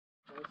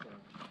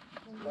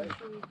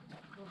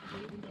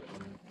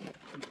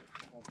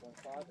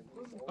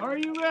Are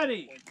you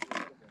ready?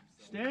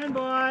 Stand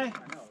by.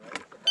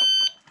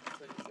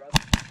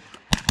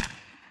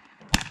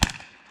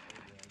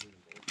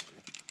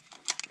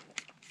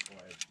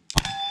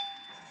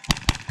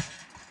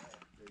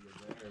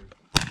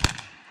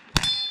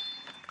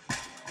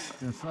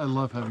 Yes, I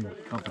love having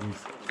companies.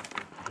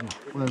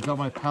 When I've got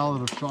my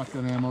pallet of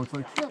shotgun ammo, it's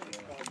like, yep,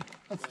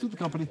 that's to the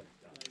company.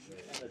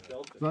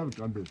 So I have a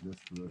gun business.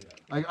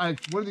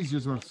 One of these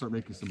years, I'm going to start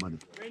making some money.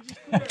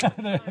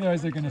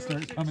 Otherwise, they're going to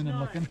start coming and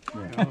looking.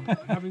 Yeah.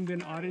 Having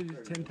been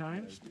audited 10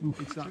 times,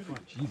 it's not fun.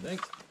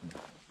 Thanks.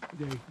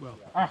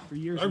 For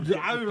years, they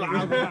get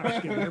everything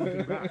back.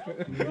 And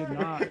they did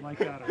not like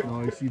that at all.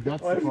 No, you see,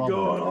 that's the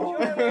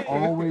problem.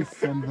 Always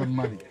send them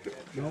money.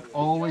 Nope.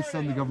 Always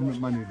send the government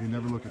money. They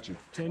never look at you.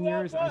 10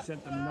 years, I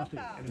sent them nothing.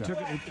 And it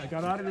took. I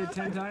got audited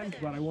 10 times,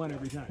 but I won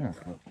every time. Yeah.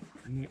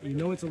 And you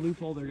know it's a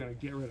loophole they're going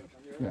to get rid of.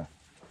 Yeah.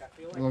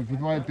 Like with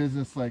my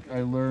business, like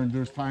I learned,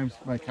 there's times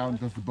my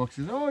accountant does the books.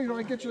 He says, "Oh, you know,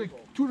 I get you like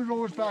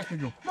 $200 back."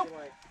 And I go, "Nope,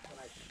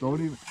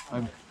 don't even.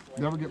 I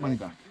never get money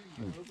back."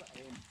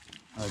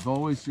 I've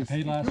always just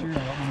paid last year. I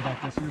got money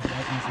back this year, but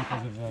that's mostly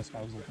because of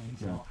spousal things.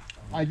 So.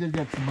 Yeah. I did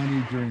get some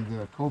money during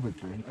the COVID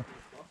thing,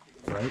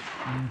 right?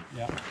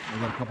 Yeah. I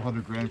got a couple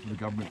 $100,000 from the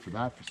government for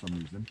that for some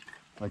reason,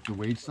 like the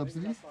wage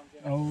subsidies.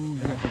 Oh,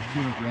 yeah. I got like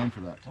 $200,000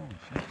 for that. Holy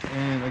shit.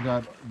 And I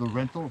got the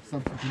rental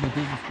subsidy. My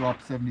business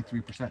dropped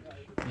 73%.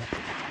 Yeah.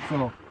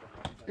 So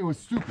it was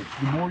stupid.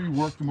 The more you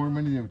work, the more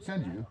money they would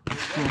send you.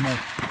 So I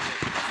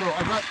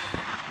got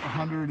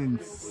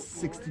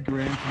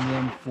 $160,000 from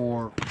them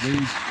for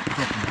wage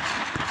supplements.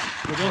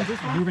 But then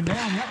just moving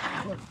down,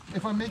 yeah. But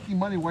if I'm making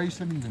money, why are you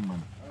sending them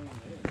money?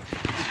 It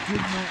did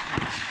not.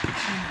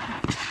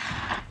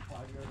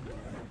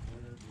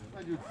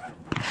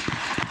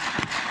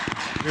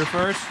 You're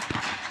first.